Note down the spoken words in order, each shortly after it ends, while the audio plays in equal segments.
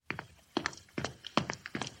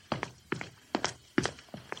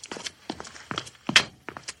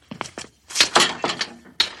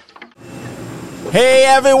Hey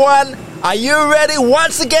everyone, are you ready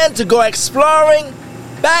once again to go exploring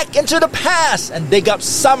back into the past and dig up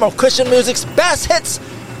some of Christian music's best hits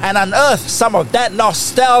and unearth some of that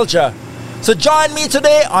nostalgia? So join me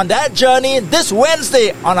today on that journey this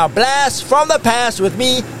Wednesday on a Blast from the Past with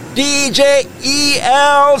me, DJ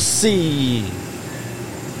ELC.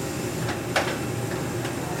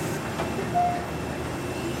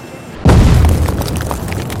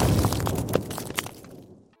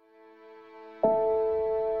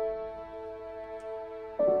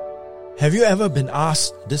 Have you ever been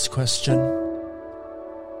asked this question?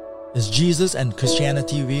 Is Jesus and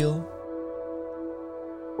Christianity real?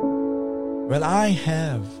 Well, I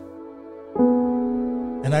have.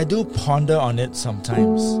 And I do ponder on it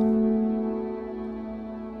sometimes.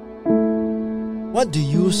 What do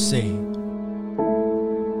you say?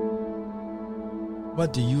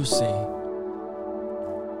 What do you say?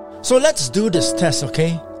 So let's do this test,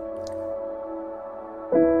 okay?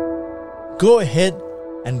 Go ahead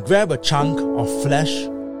and grab a chunk of flesh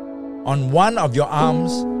on one of your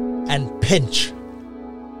arms and pinch.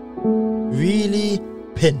 Really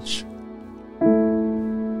pinch.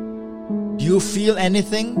 Do you feel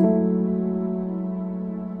anything?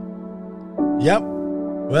 Yep.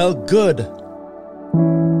 Well, good.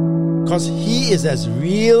 Because he is as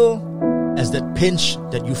real as that pinch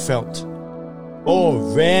that you felt.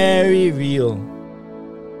 Oh, very real.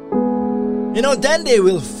 Then they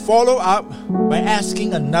will follow up by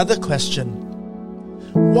asking another question.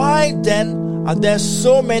 Why then are there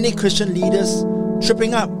so many Christian leaders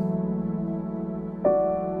tripping up?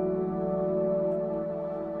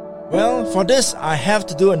 Well, for this, I have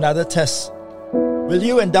to do another test. Will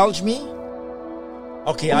you indulge me?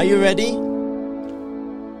 Okay, are you ready?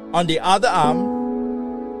 On the other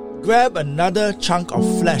arm, grab another chunk of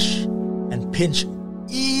flesh and pinch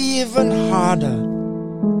even harder.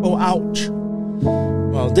 Oh, ouch.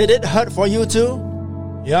 Well, did it hurt for you too?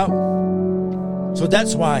 Yep. So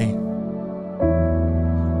that's why.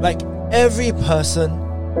 Like every person,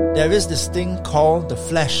 there is this thing called the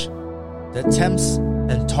flesh that tempts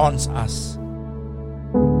and taunts us.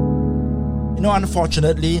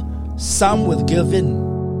 Unfortunately, some will give in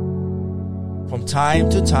from time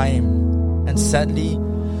to time, and sadly,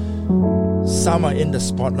 some are in the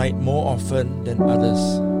spotlight more often than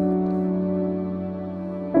others.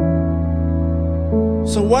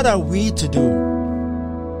 So what are we to do?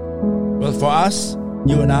 Well, for us,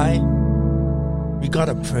 you and I, we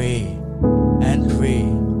gotta pray and pray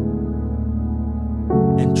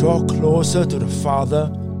and draw closer to the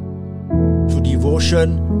Father through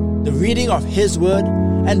devotion, the reading of His Word,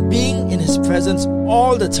 and being in His presence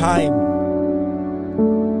all the time.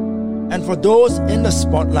 And for those in the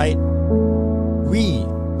spotlight,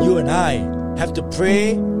 you and I, have to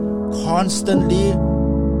pray constantly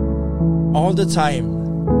all the time.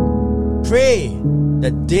 Pray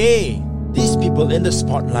that these people in the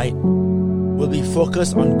spotlight, will be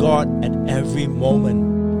focused on God at every moment.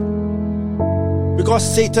 Because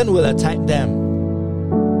Satan will attack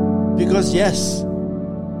them. Because yes,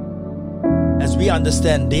 as we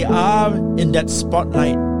understand, they are in that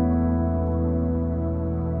spotlight.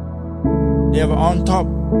 They are on top,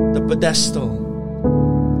 the pedestal.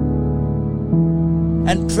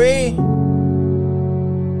 And pray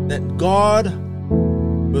that God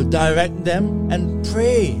will direct them, and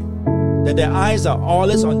pray that their eyes are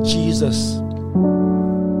always on Jesus.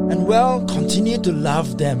 And continue to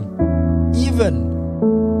love them, even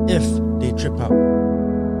if they trip up.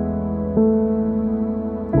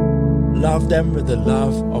 Love them with the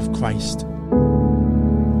love of Christ.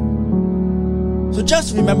 So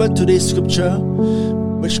just remember today's scripture,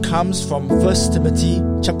 which comes from 1 Timothy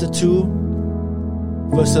chapter 2,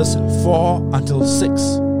 verses 4 until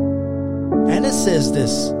 6. And it says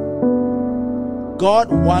this: God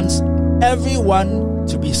wants everyone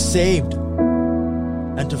to be saved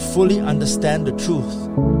and to fully understand the truth.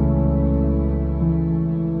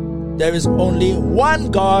 There is only one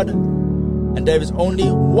God, and there is only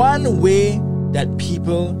one way that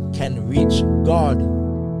people can reach God.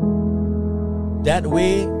 That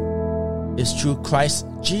way is through Christ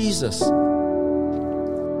Jesus,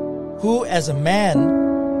 who as a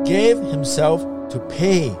man gave himself to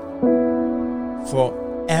pay for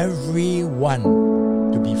everyone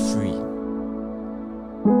to be free.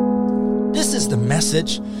 This is the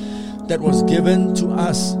message that was given to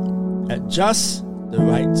us at just the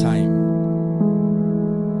right time.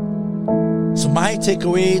 So my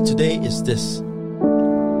takeaway today is this: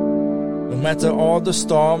 no matter all the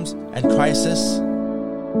storms and crises,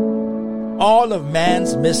 all of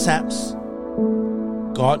man's mishaps,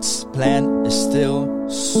 God's plan is still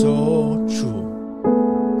so true.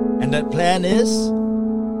 And And that plan is,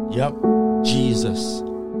 Jesus.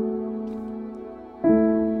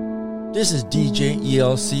 This is DJ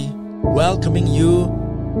ELC welcoming you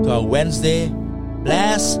to our Wednesday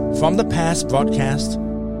Blast from the Past broadcast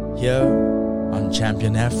here on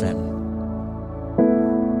Champion FM.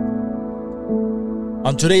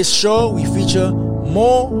 On today's show, we feature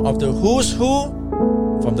more of the who's who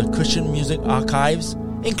from the Christian music archives,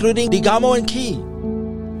 including DeGarmo and Key,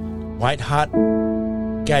 Whiteheart,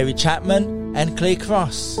 Gary Chapman, and Clay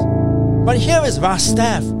Cross. But here is Ras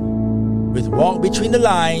Staff with Walk Between the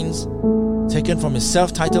Lines, taken from his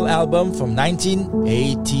self-titled album from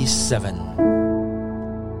 1987.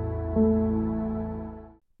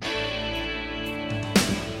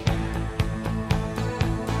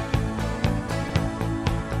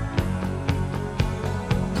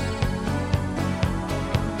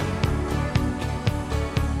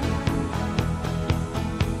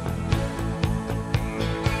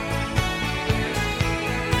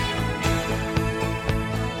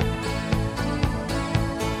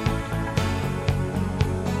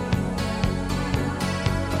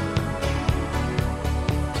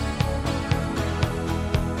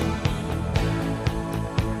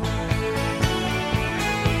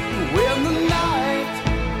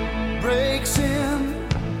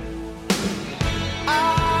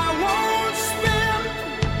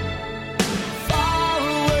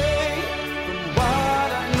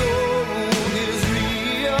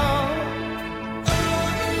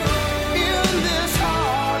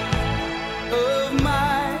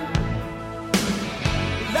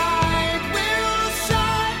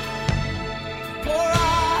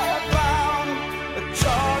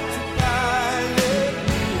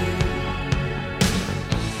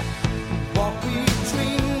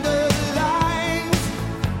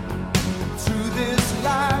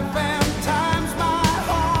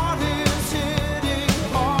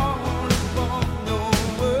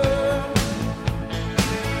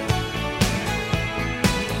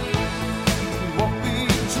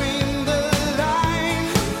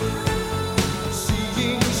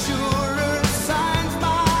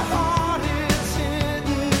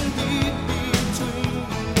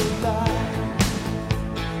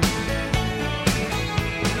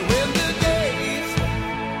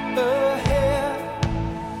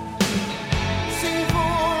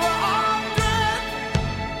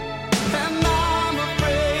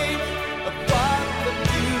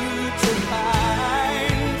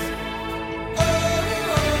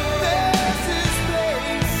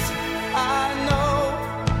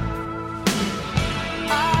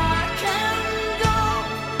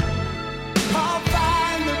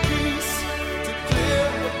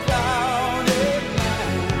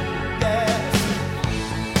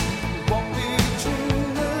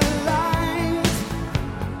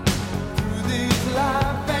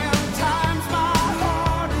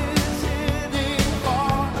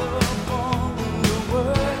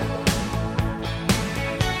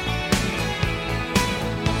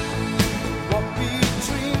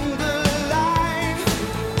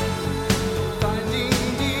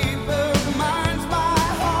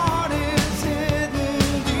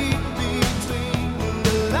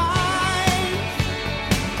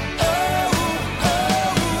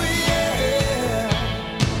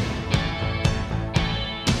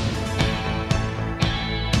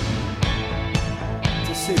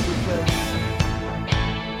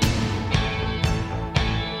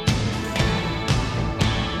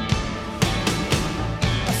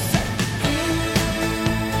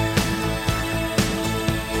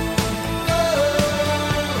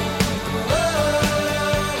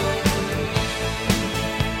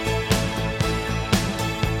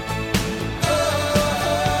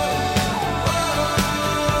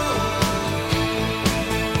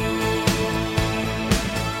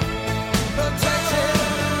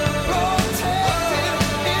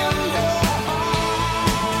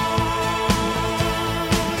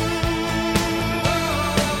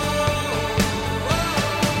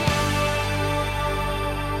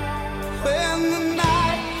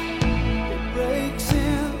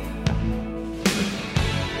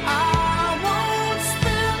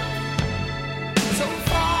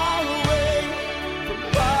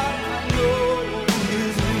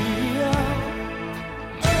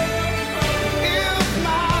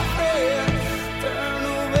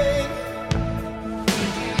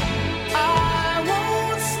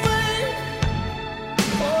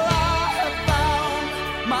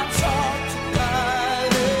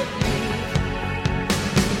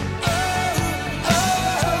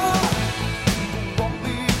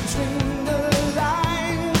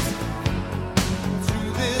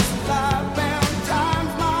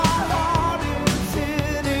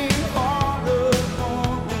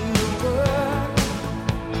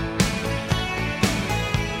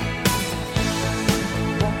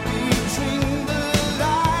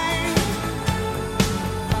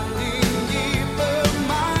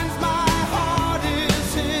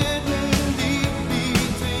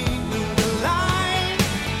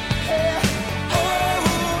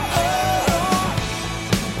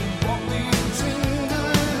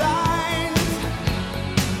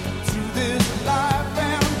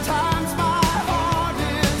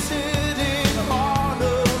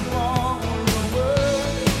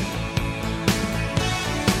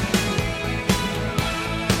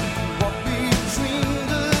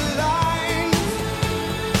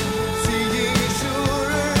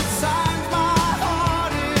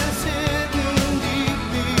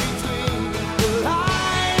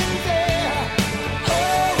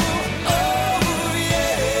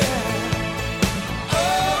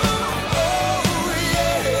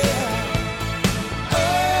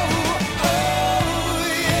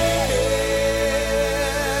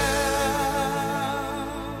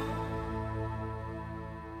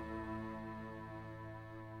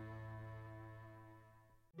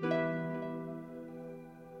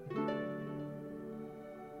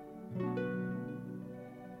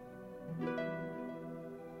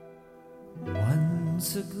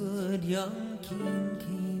 Once a good young king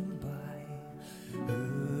came by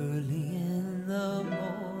early in the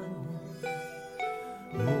morning.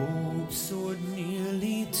 Hope soared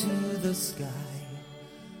nearly to the sky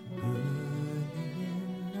early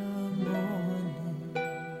in the morning.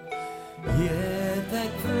 Yet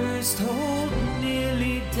that first hope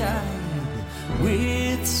nearly died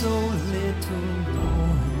with so little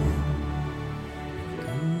warning.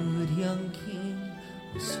 The good young king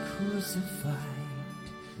was crucified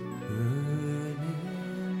early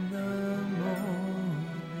in the morning.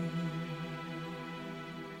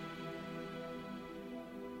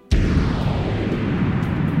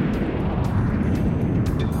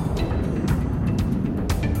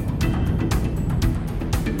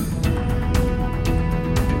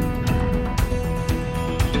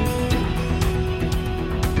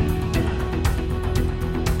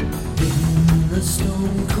 In the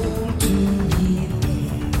stone cold tomb he lay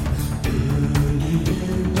early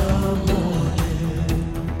in the morning.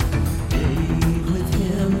 Take with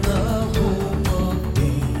him the hope of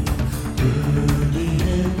day early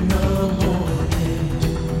in the morning.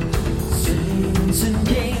 Saints and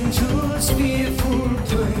angels fearful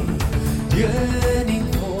pray, yearning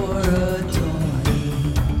for a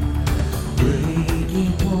dawning,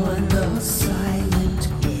 breaking on the silent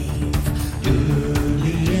grave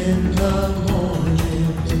early in the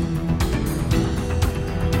morning.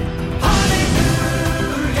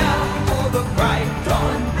 Hallelujah, for the bright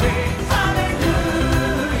dawn breaks.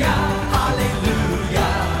 Hallelujah,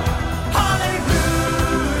 hallelujah,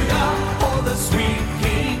 hallelujah, for the sweet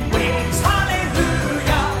King waits.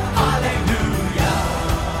 Hallelujah, hallelujah.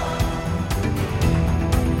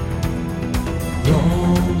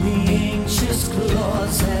 Long the anxious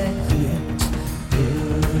claws had gripped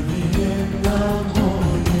early in the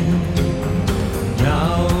morning.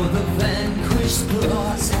 Now the vanquished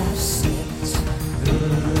claws have slipped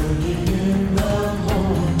early in the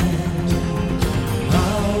morning.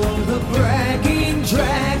 How the bragging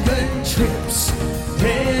dragon trips,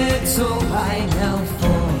 head so high now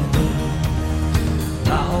falling,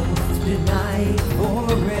 mouth denied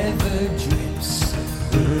forever drips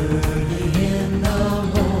early in the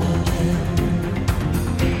morning.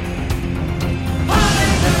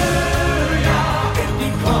 Hallelujah, empty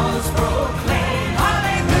claws proclaim.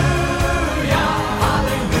 Hallelujah,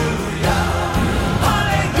 hallelujah,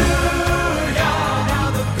 hallelujah. Now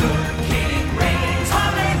the good King reigns.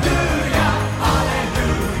 Hallelujah,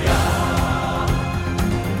 hallelujah.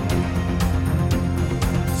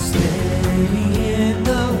 Steady in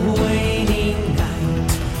the waning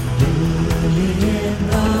night, early in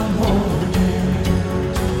the morning.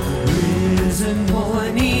 Risen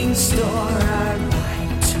morning star our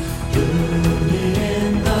light, early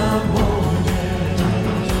in the morning.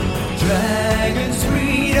 Dragons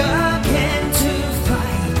breed again to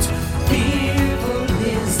fight, fearful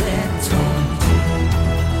is that taunt.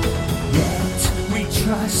 Yet we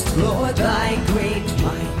trust, Lord, thy great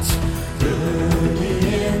might, early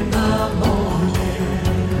in the morning.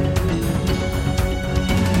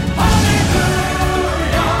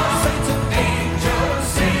 Hallelujah, saints and angels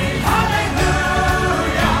sing.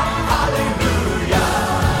 Hallelujah, hallelujah,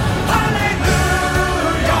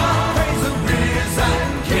 hallelujah. Praise the risen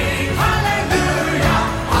King. Hallelujah,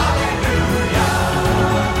 hallelujah,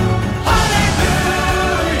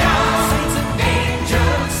 hallelujah. Saints and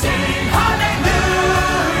angels sing.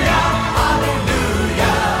 Hallelujah,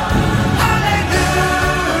 hallelujah,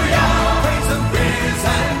 hallelujah. Praise the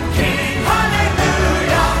risen King.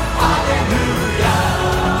 Hallelujah, hallelujah,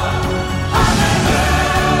 hallelujah.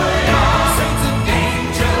 Saints and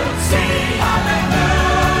angels sing.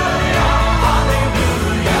 Hallelujah,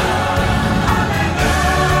 hallelujah, hallelujah.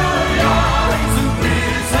 Praise the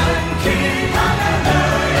risen King.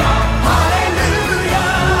 Hallelujah, hallelujah.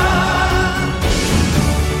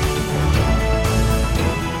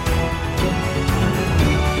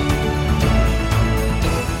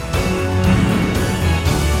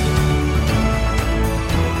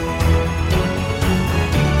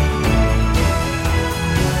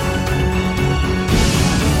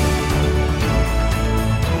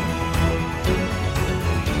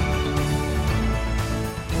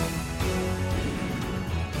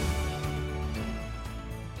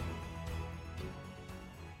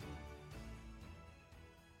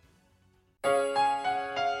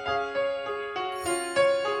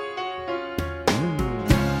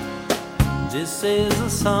 This is a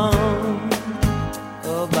song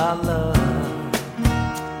about love.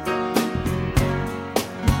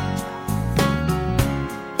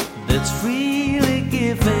 That's freely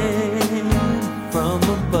given from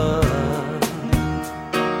above.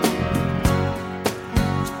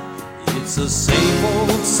 It's It's the same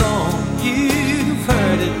old song, you've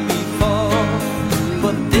heard it before,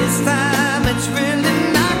 but this time it's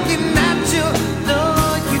really knocking at your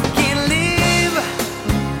door. You can't live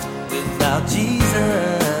without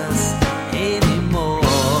Jesus anymore.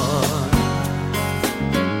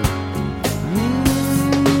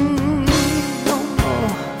 No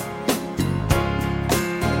more.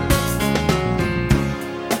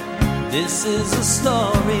 This is a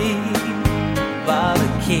story about a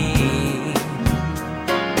king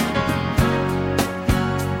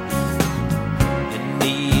in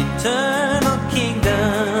the eternal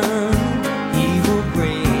kingdom he will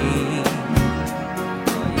bring.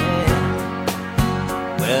 Oh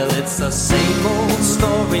yeah. Well, it's the same old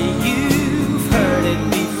story, you've heard it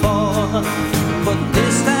before, but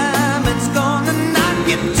this time it's gonna knock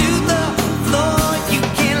you to the floor. You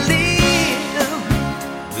can't live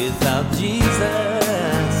without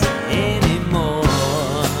Jesus anymore.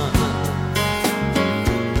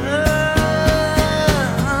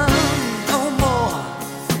 No more.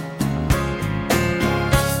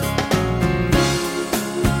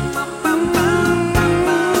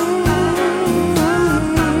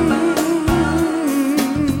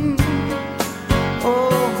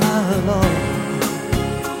 Oh my Lord.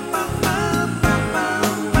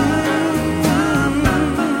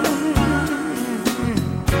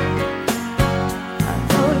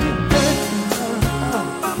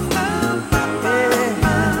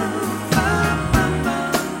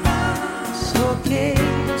 It's okay,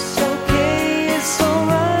 it's okay, it's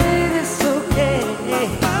alright, it's okay.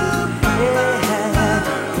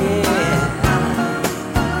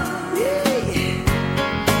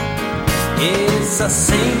 It's the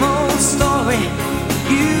same old story,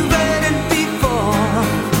 you've heard it before,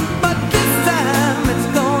 but this time it's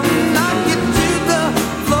gonna knock you to the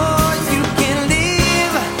floor. You can't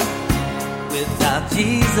live without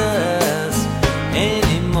Jesus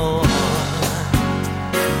anymore.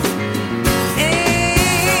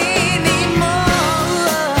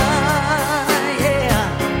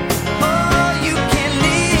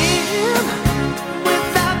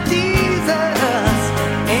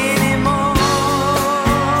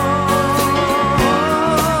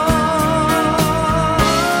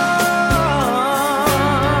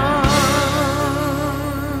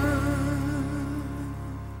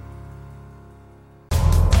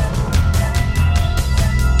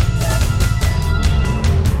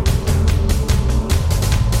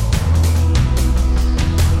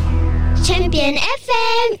 Champion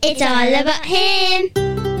FM, it's all about him.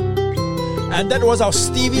 And that was our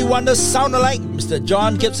Stevie Wonder sound-alike, Mr.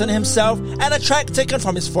 John Gibson himself, and a track taken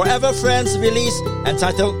from his Forever Friends release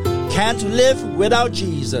entitled Can't Live Without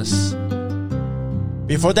Jesus.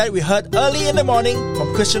 Before that, we heard Early in the Morning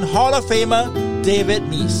from Christian Hall of Famer David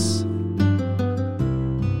Meese.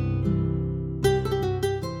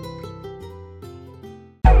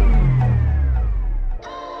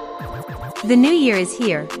 The new year is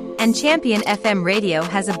here, and Champion FM Radio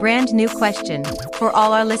has a brand new question for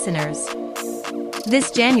all our listeners.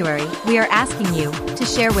 This January, we are asking you to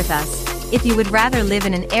share with us if you would rather live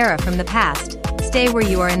in an era from the past, stay where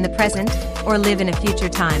you are in the present, or live in a future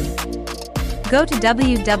time. Go to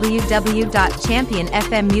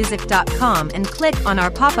www.championfmmusic.com and click on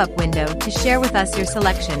our pop-up window to share with us your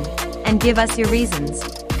selection and give us your reasons,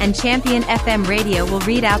 and Champion FM Radio will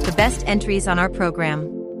read out the best entries on our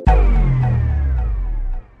program.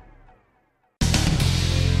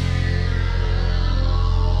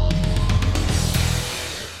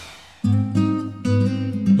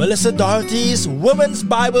 Melissa Doherty's Women's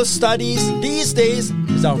Bible Studies these days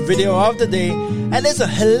is our video of the day, and it's a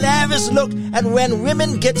hilarious look at when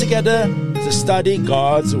women get together to study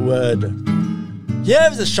God's Word. Here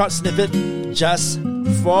is a short snippet just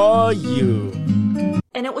for you.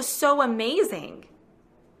 And it was so amazing.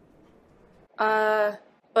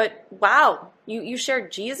 But wow, you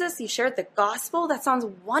shared Jesus, you shared the gospel? That sounds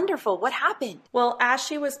wonderful. What happened? Well, as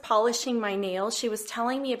she was polishing my nails, she was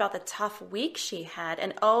telling me about the tough week she had.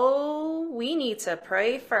 And oh, we need to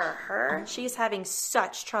pray for her. She's having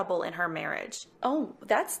such trouble in her marriage. Oh,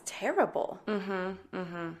 that's terrible.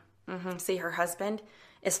 See, her husband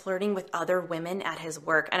is flirting with other women at his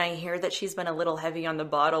work. And I hear that she's been a little heavy on the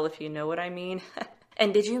bottle, if you know what I mean.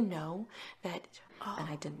 And did you know that... and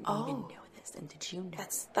I didn't even know. And did you know?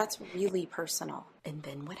 That's really personal. And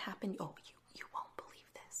then what happened? Oh, you won't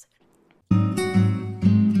believe this.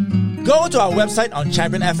 Go to our website on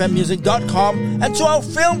championfmmusic.com and to our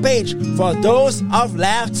film page for a dose of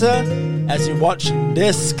laughter as you watch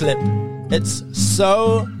this clip. It's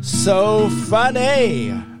so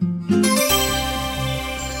funny.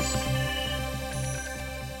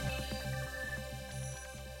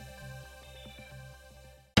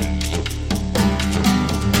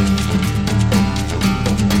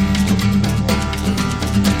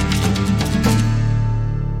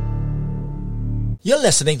 You're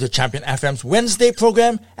listening to Champion FM's Wednesday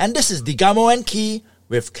program, and this is Digamo and Key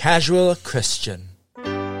with Casual Christian.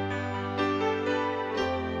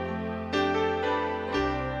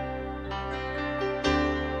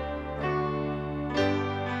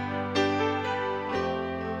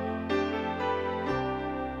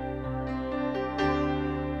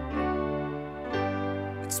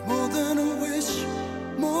 It's more than a wish,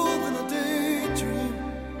 more than a daydream.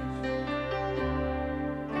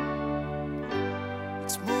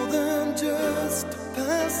 It's more than just a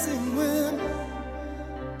passing whim.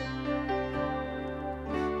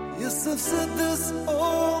 Yes, I've said this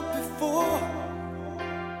all before,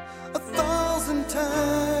 1,000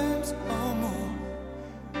 times or more.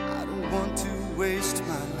 I don't want to waste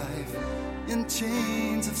my life in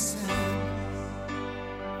chains of sin.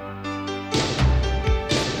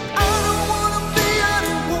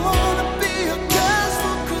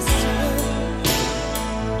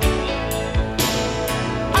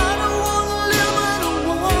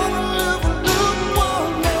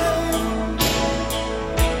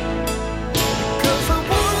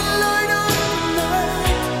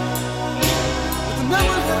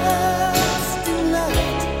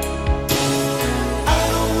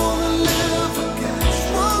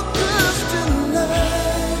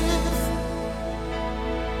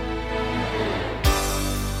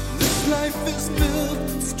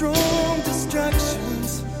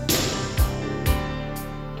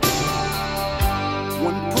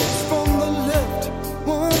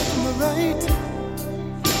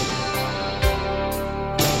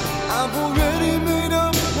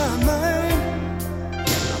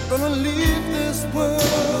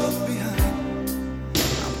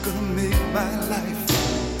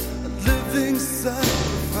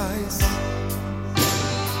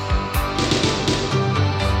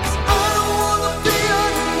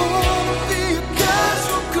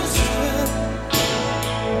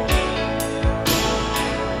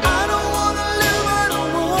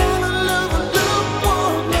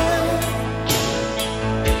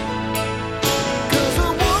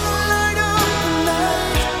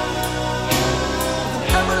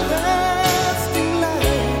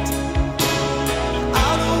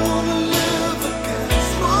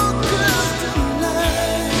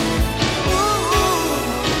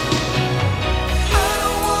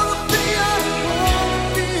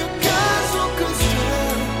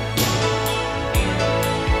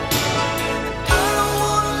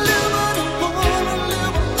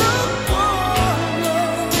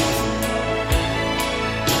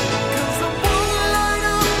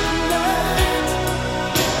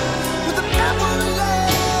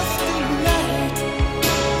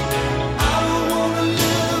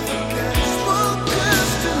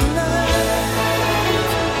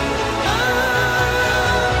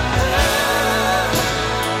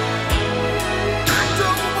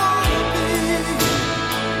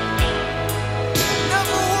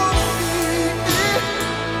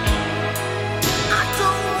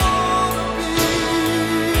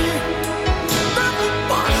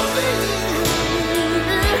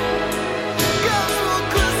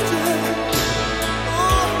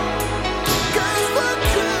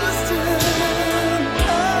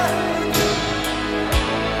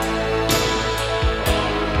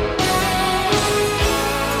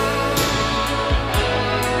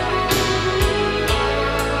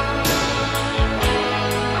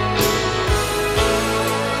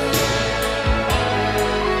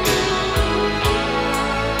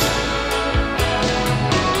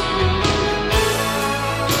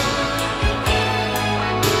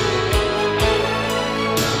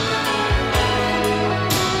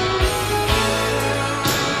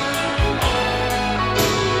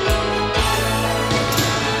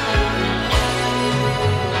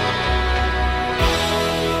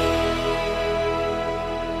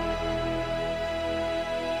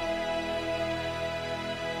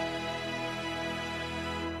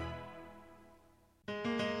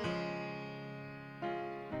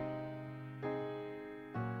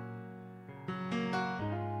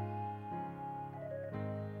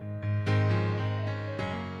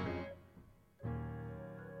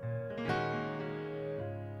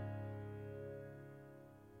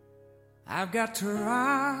 I've got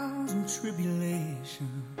trials and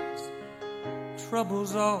tribulations,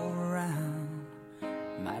 troubles all around.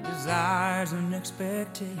 My desires and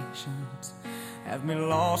expectations have me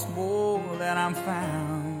lost more than I'm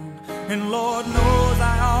found. And Lord knows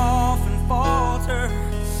I often falter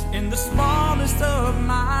in the smallness of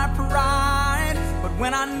my pride. But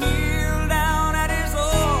when I kneel down at His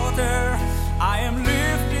altar, I am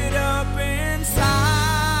lifted up inside.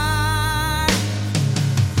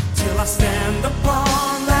 Till I stand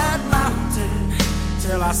upon that mountain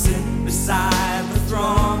sit beside the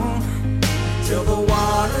throne, till the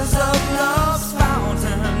waters of love's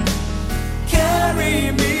fountain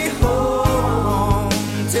carry me home,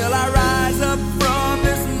 till I rise up from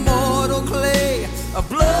this mortal clay of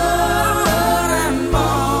blood and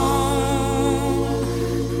bone.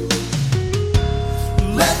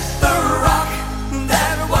 Let the rock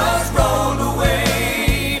that was rolled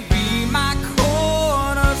away be my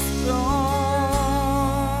cornerstone.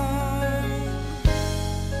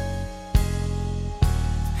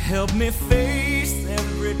 Help me face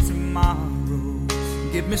every tomorrow.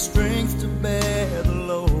 Give me strength to bear the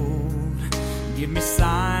load. Give me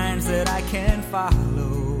signs that I can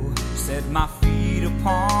follow. Set my feet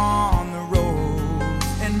upon the road.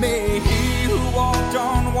 And may he who walked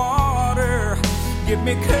on water give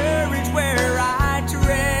me courage where I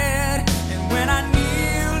tread. And when I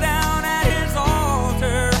kneel down at his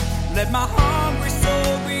altar, let my hungry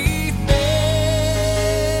soul be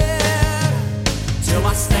fed. Till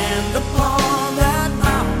I stand upon that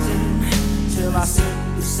mountain, till I sit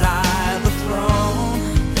beside the throne,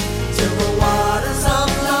 till the waters of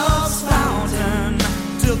love's fountain,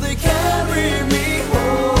 till they carry me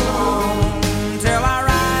home, till I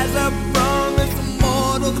rise up from this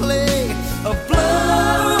mortal clay of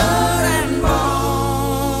blood and bone.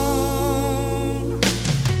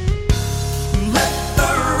 Let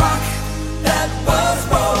the rock that was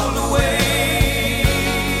rolled away,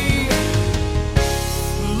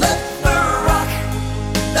 let the rock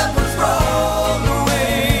that was rolled away,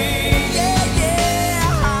 yeah, yeah.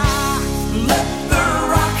 Let the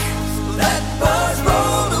rock that was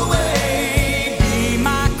rolled away be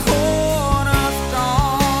my cornerstone.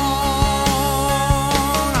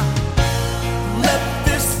 Let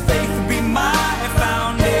this faith be my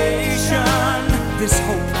foundation, this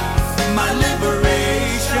hope my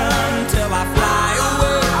liberation, till I fly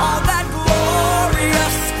away on that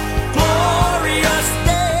glorious, glorious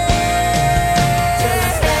day. Till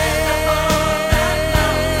I stand upon that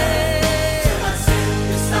mountain, till I sit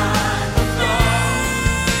beside the throne,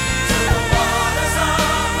 till the waters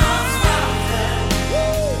of love's fountain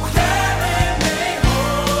carry me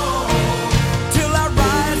home, till I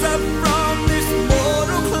rise up from this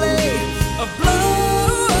mortal clay of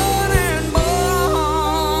blood and bone.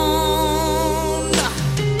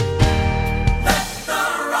 Let the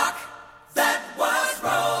rock that was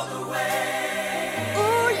rolled away,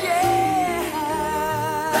 oh yeah.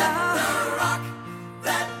 Let the rock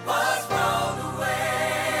that was rolled away,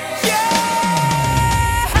 yeah.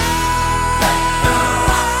 Let the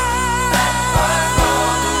rock that was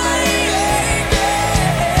rolled away, yeah, yeah.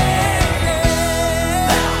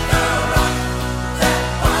 Let the rock that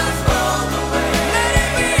was rolled away, let it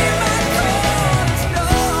be my cornerstone.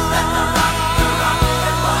 Let the rock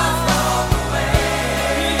that was rolled away,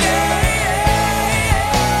 yeah, yeah.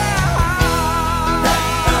 Let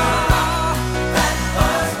the rock that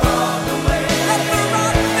was rolled away, let the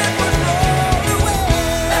rock that was rolled away,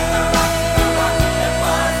 let the rock that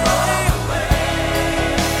was rolled away,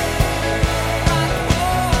 my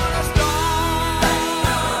cornerstone. Let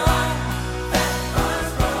the rock that was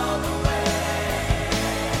rolled away,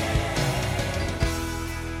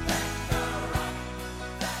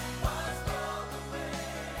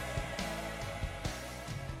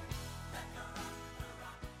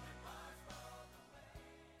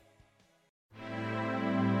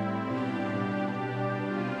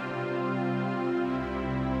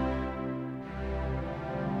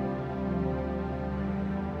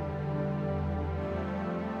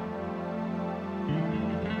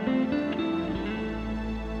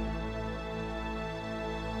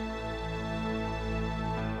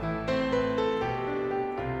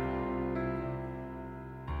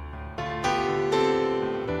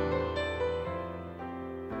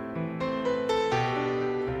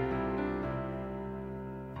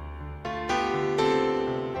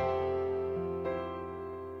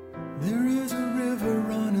 There is a river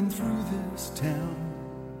running through this town.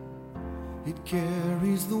 It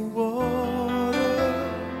carries the water.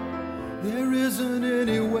 There isn't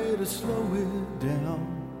any way to slow it down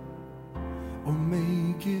or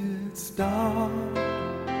make it stop.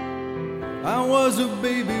 I was a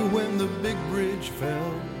baby when the big bridge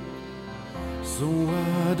fell, so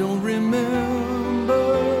I don't remember,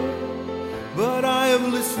 but I have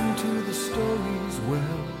listened to the stories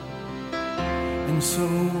well, and so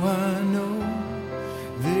I know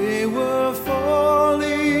they were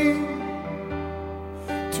falling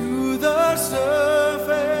to the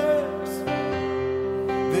surface.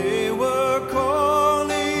 They were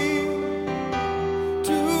calling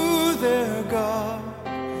to their God,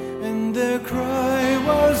 and their cry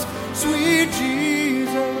was, "Sweet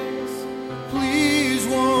Jesus, please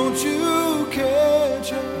won't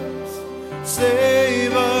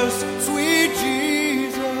Save us, sweet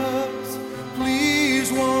Jesus.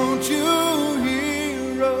 Please won't you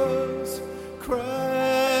hear us crying?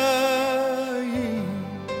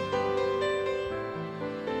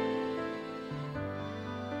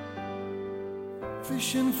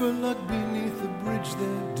 Fishing for luck beneath the bridge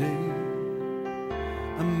that day,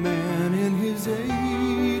 a man in his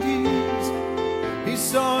 80s, he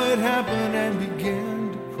saw it happen and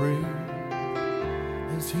began to pray.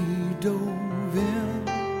 As he dove in,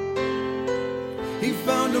 he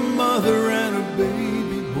found a mother and a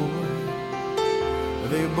baby boy.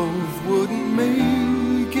 They both wouldn't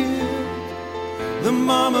make it. The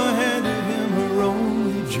mama handed him her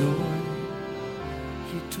only joy.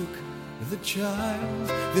 He took the child,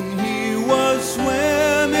 then he was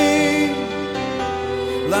swimming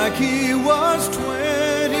like he was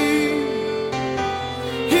 20.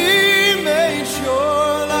 He made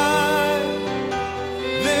shoreline,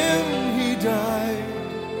 then he died,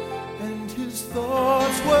 and his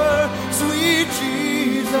thoughts were, sweet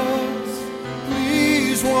Jesus,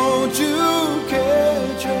 please won't you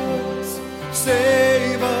catch us,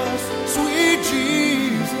 save us, sweet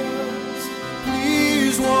Jesus,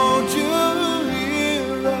 please won't you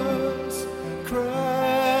hear us crying?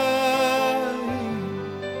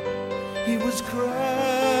 He was crying.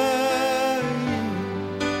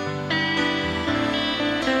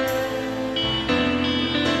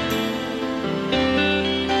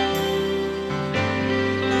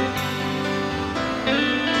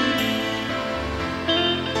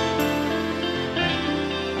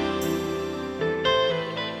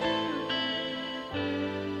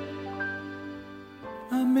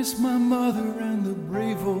 I miss my mother and the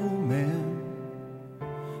brave old man,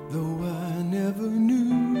 though I never knew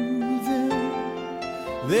them.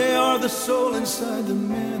 They are the soul inside the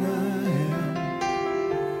man I am.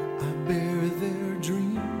 I bear their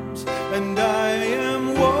dreams, and I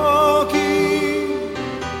am walking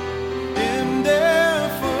in their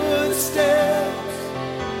footsteps.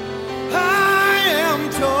 I am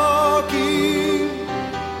talking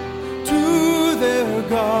to their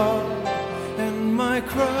God. My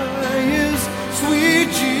cry is, sweet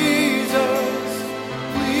Jesus,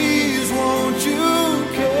 please won't you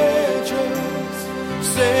catch us,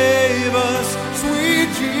 save us, sweet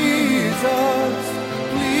Jesus,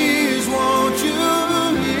 please won't you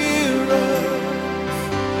hear us,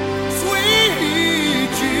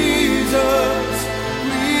 sweet Jesus,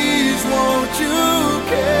 please won't you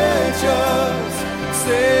catch us,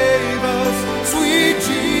 save us, sweet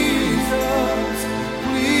Jesus,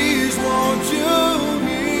 please won't you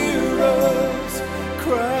us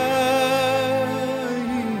crying?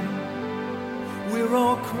 We're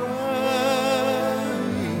all crying.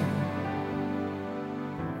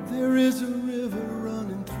 There is a river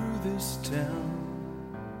running through this town.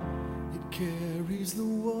 It carries the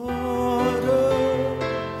water.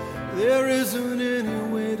 There isn't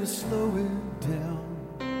any way to slow it down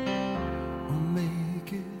or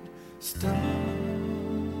make it stop.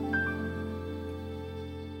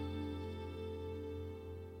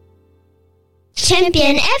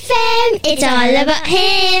 Champion FM, it's all about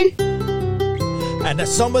him. And the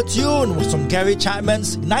somber tune was from Gary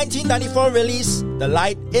Chapman's 1994 release, The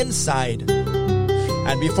Light Inside.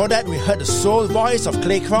 And before that, we heard the soul voice of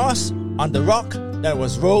Clay Cross on The Rock That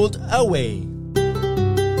Was Rolled Away.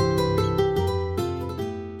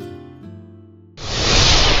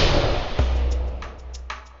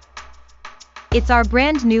 It's our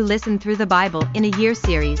brand new Listen Through the Bible in a Year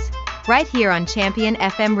series, right here on Champion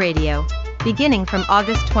FM Radio, beginning from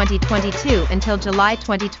August 2022 until July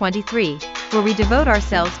 2023, where we devote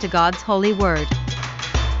ourselves to God's holy word.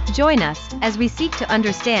 Join us as we seek to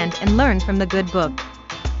understand and learn from the good book.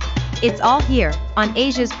 It's all here on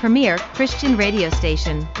Asia's premier Christian radio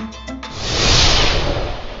station.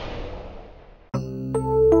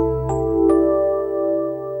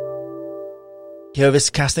 Here is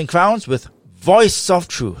Casting Crowns with Voice of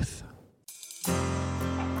Truth.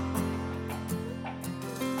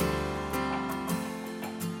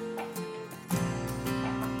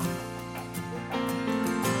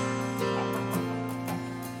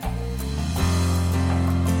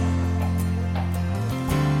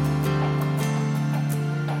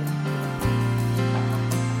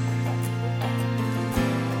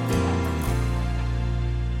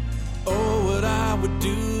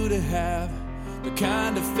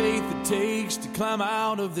 Kind of faith it takes to climb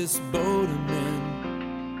out of this boat I'm in,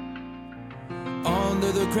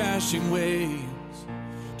 under the crashing waves,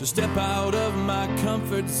 to step out of my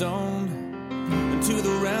comfort zone into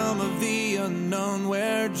the realm of the unknown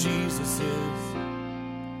where Jesus is,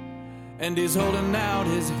 and he's holding out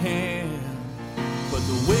his hand, but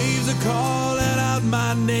The waves are calling out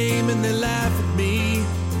my name and they laugh at me,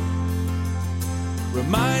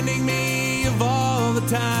 reminding me of all the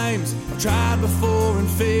times I've tried before and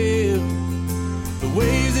failed. The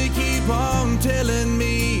waves they keep on telling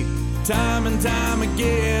me time and time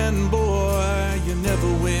again, boy, you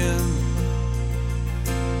never win.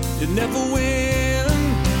 You never win.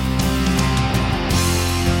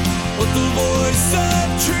 But the voice of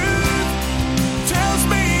truth tells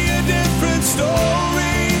me a different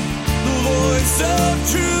story. The voice of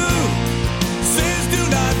truth says do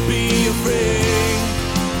not be afraid.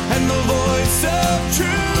 And the voice of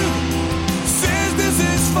truth says this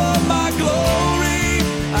is for my glory.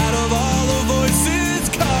 Out of all the voices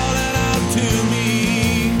calling out to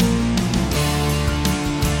me,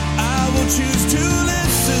 I will choose to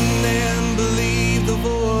listen and believe the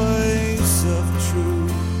voice of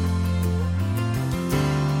truth.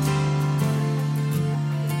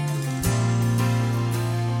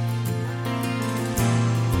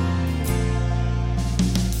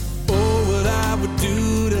 Oh, what I would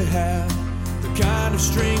do to have the kind of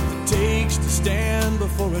strength it takes to stand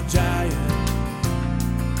before a giant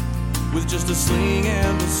with just a sling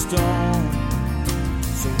and a stone,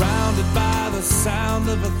 surrounded by the sound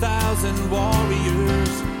of 1,000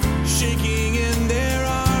 warriors shaking in their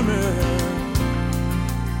armor,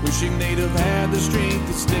 wishing they'd have had the strength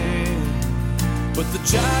to stand. But the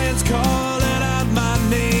giant's calling out my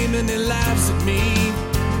name and he laughs at me,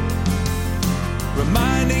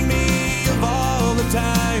 reminding me of all the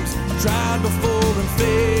times I tried before and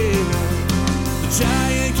failed. The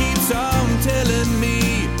giant keeps on telling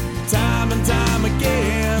me time and time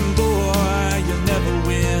again, boy, you'll never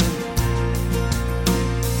win.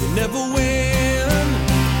 You'll never win.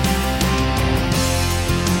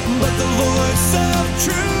 But the voice of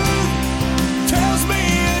truth tells me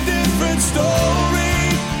a different story.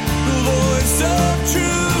 The voice of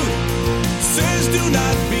truth says do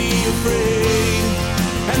not be afraid.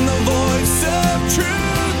 And the voice of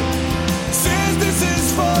truth says this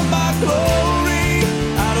is for my glory.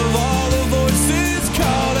 Out of all the voices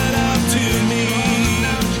calling out to me,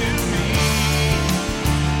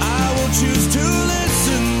 I will choose to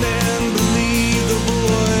listen and believe the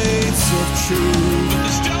voice of truth. But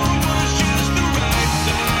the stone was just the right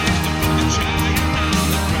size to put the giant on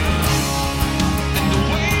the ground, and the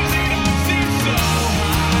waves they don't seem so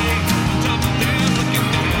high. On top of them looking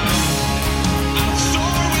down, I'll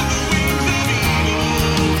soar with the wings of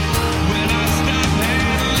eagle when I stop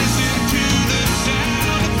and listen to the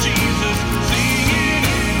sound of Jesus singing,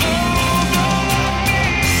 oh, don't let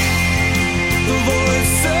me. The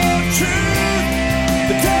voice of truth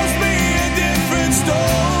that tells me a different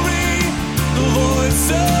story. The voice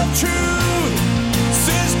of truth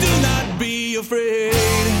says do not be afraid.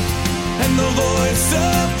 And the voice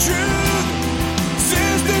of truth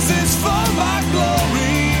says this is for my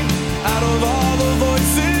glory. Out of all the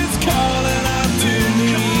voices calling out to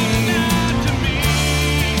me,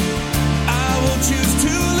 I will choose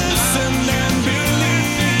to listen and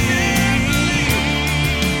believe.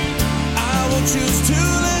 I will choose to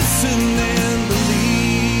listen and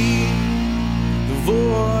believe the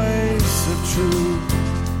voice of truth.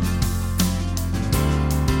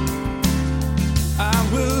 I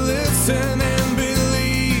will listen and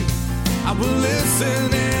believe. I will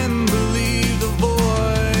listen and believe.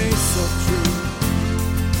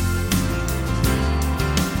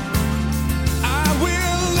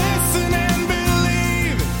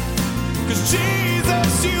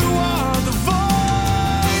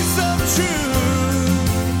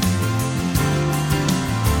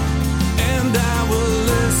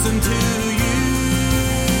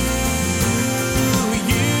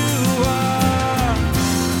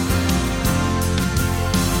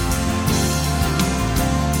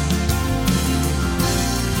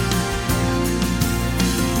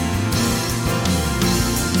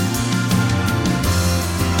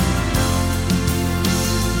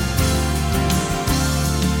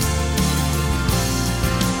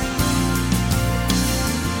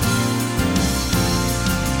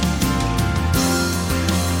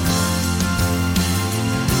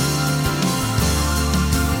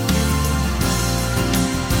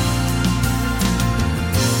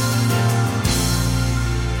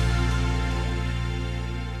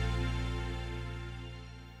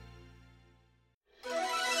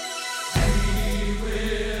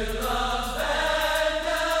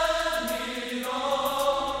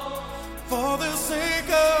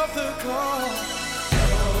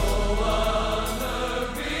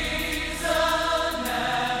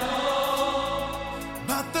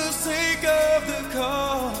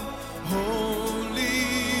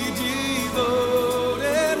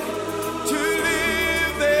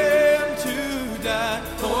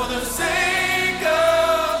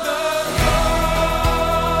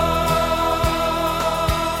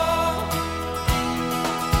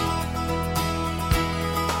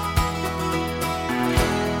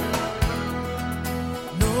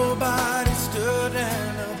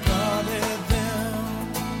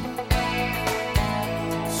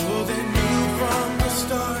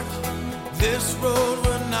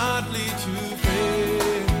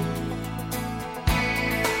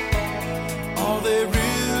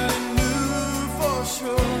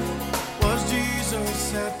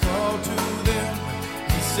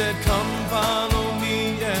 said, come follow me,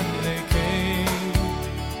 and they came.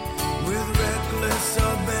 With reckless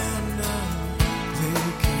abandon, they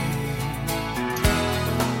came.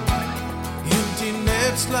 Empty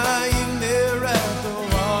nets lying there at the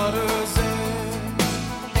water's end.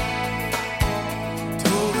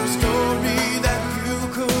 Told a story that you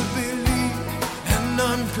could believe and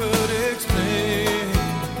none could explain.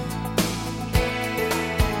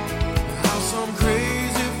 How some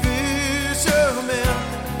crazy fishermen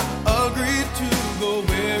agreed to go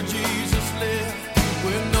where Jesus lived,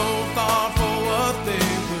 with no thought for what they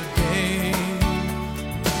would gain.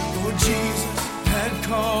 For Jesus had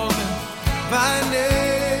called them by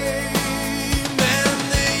name, and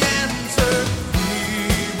they answered, we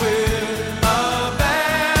will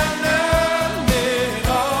abandon it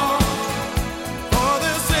all for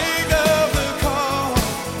the sake of the cause.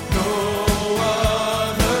 No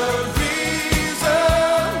other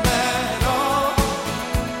reason at all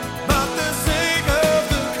but the sake of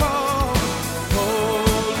the cause.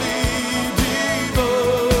 Wholly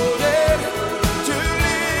devoted to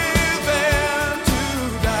live and to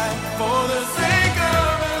die for the sake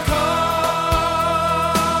of the cause.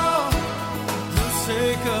 The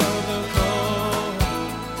sake of the cause.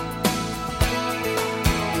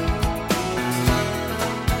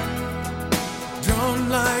 Drawn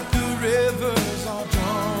like the rivers are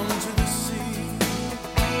drawn to the sea.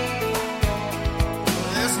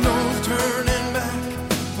 There's no turning back,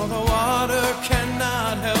 for the water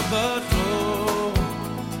cannot help but flow.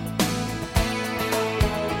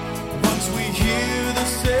 Once we hear the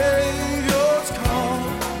Savior's call,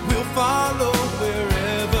 we'll follow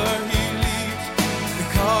wherever He leads,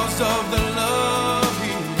 because of the love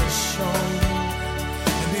He has shown,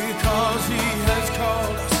 and because He has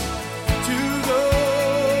called us to go.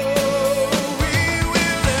 We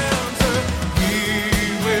will answer, we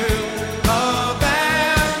will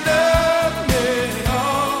abandon it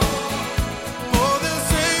all for the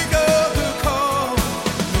sake of the cause.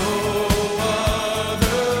 No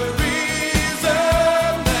other reason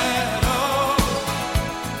at all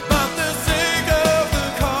but the sake of the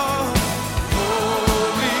cause.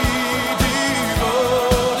 Wholly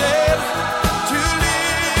devoted to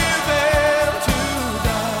live and to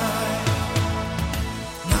die.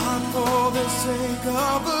 Not for the sake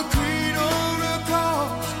of a creed or a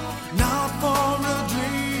cause, not for a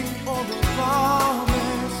dream or a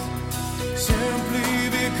promise, simply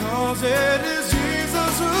because it is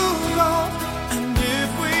Jesus who calls, and if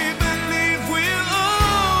we believe, we'll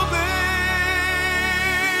obey.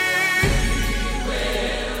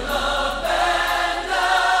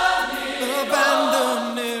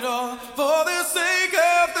 Abandon it all for the sake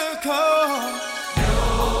of the cause. No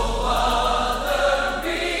other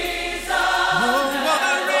reason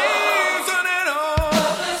at all.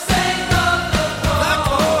 For the sake of the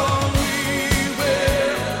cause. We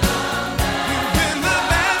will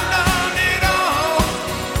abandon it all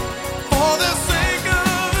for the sake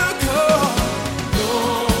of the cause.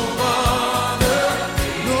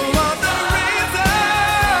 No other reason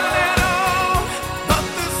at all but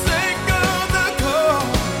the sake of the cause.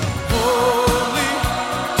 Wholly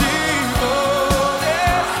devoted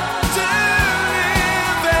to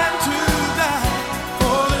live and to die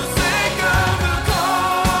for the sake of the cause.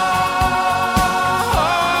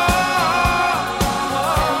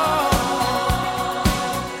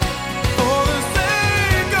 For the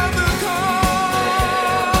sake of the cause.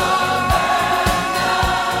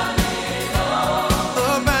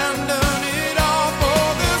 Abandon it all for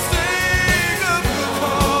the sake of the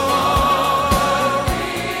cause.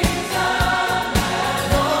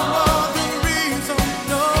 No other reason,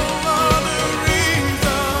 no other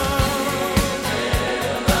reason.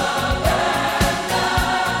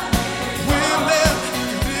 We'll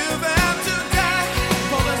live and to die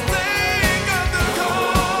for the sake of the cause.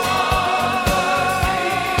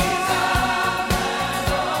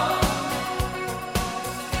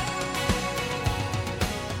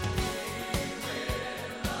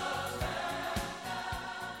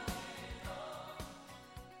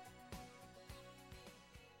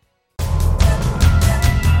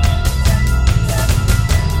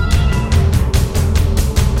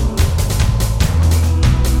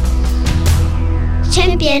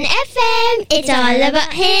 Champion FM, it's all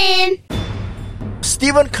about Him.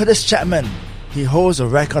 Stephen Curtis Chapman. He holds a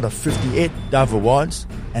record of 58 Dove Awards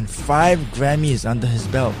and 5 Grammys under his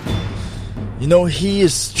belt. You know, he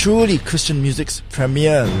is truly Christian music's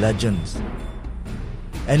premier legend.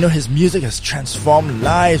 And you know, his music has transformed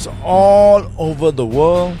lives all over the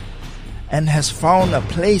world and has found a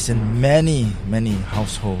place in many, many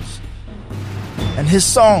households. And his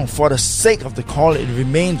song, For the Sake of the Call, it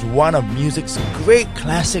remains one of music's great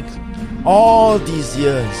classics all these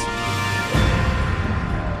years.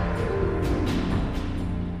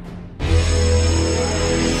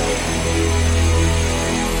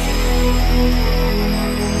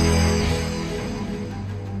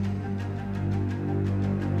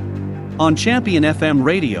 On Champion FM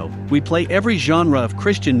radio, we play every genre of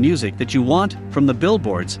Christian music that you want, from the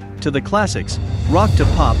billboards to the classics, rock to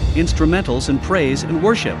pop, instrumentals and praise and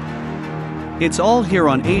worship. It's all here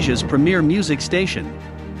on Asia's premier music station.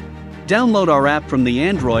 Download our app from the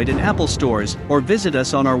Android and Apple stores or visit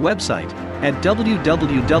us on our website at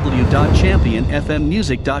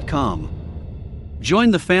www.championfmmusic.com.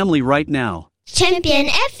 Join the family right now. Champion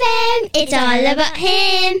FM, it's all about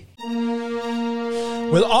him.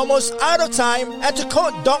 We're almost out of time, and to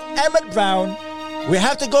quote Doc Emmett Brown, we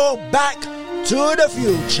have to go back to the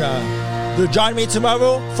future. Do join me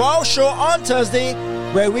tomorrow for our show on Thursday,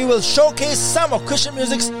 where we will showcase some of Christian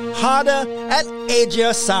music's harder and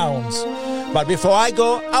edgier sounds. But before I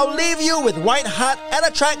go, I'll leave you with White Heart and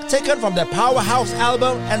a track taken from their Powerhouse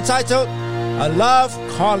album entitled A Love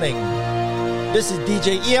Calling. This is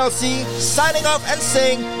DJ ELC signing off and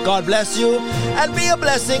saying God bless you and be a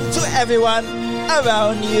blessing to everyone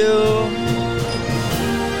around you.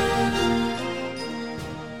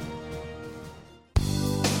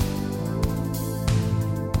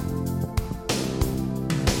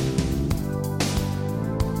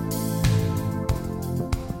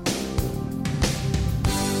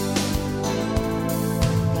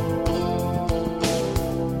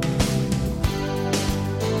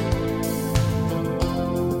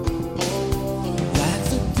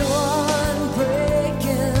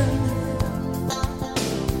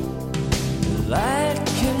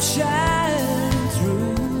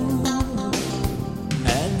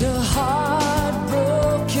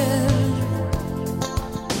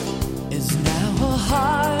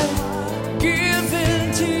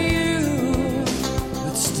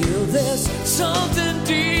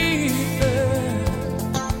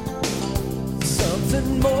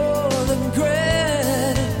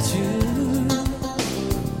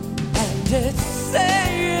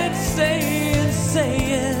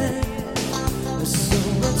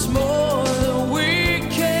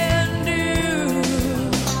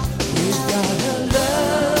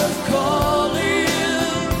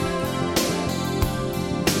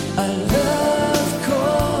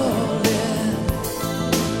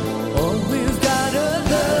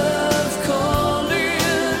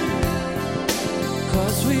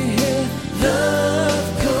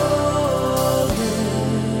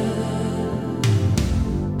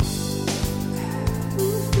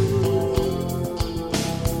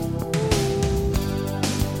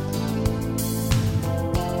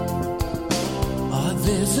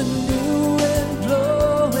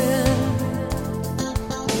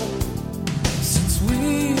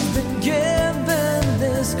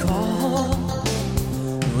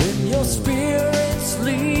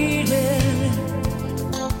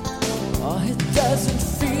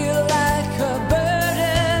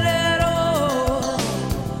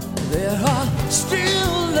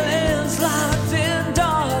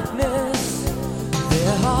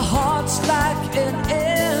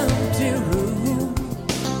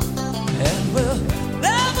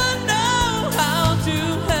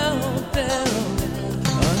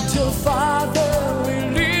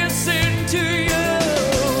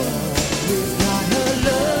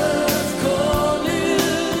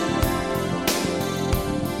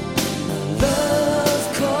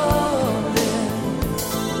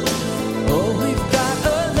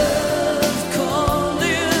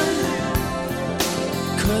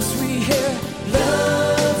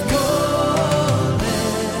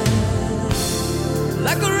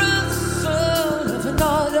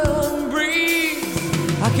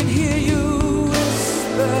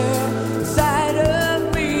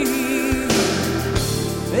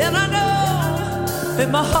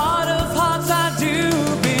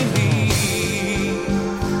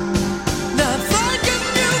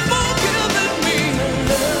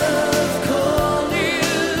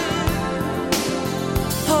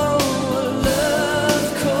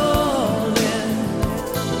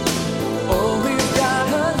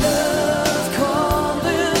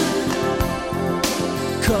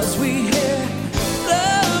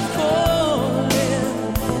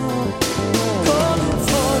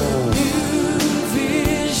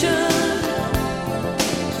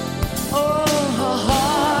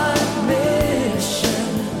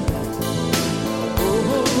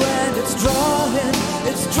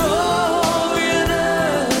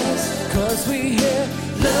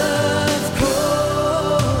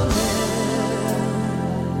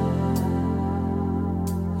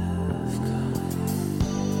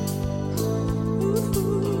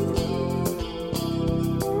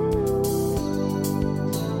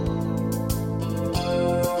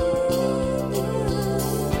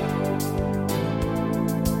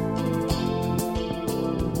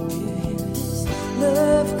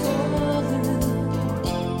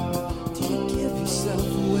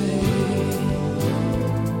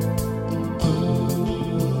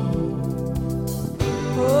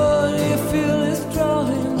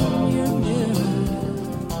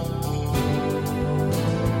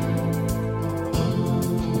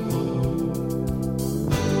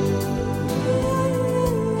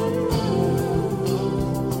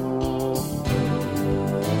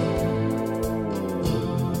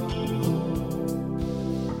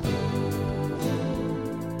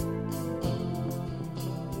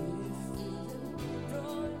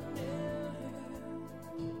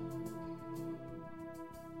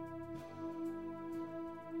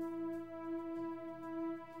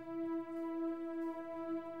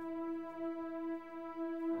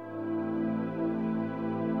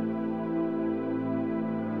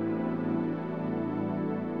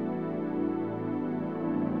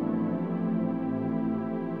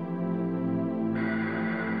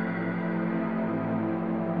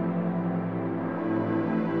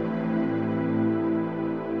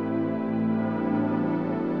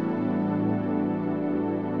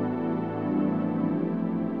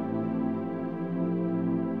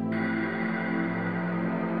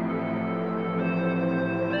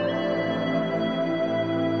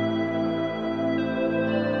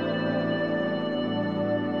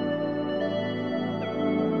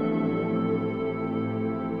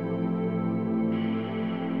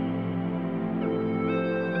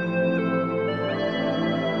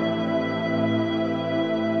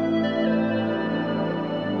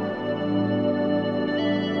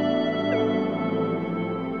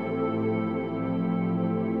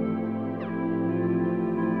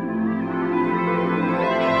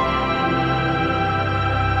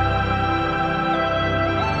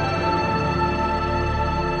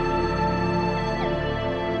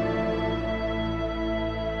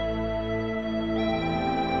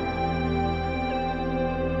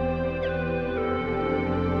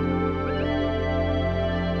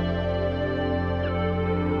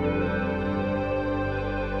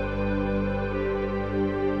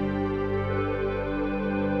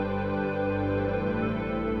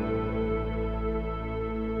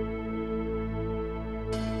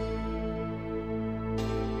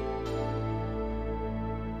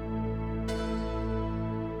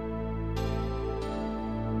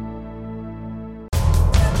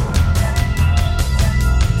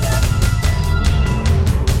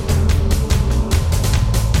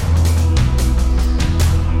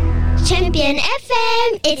 Champion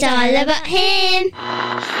FM, it's all about him.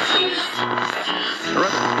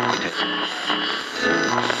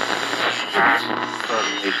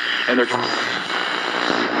 Energy.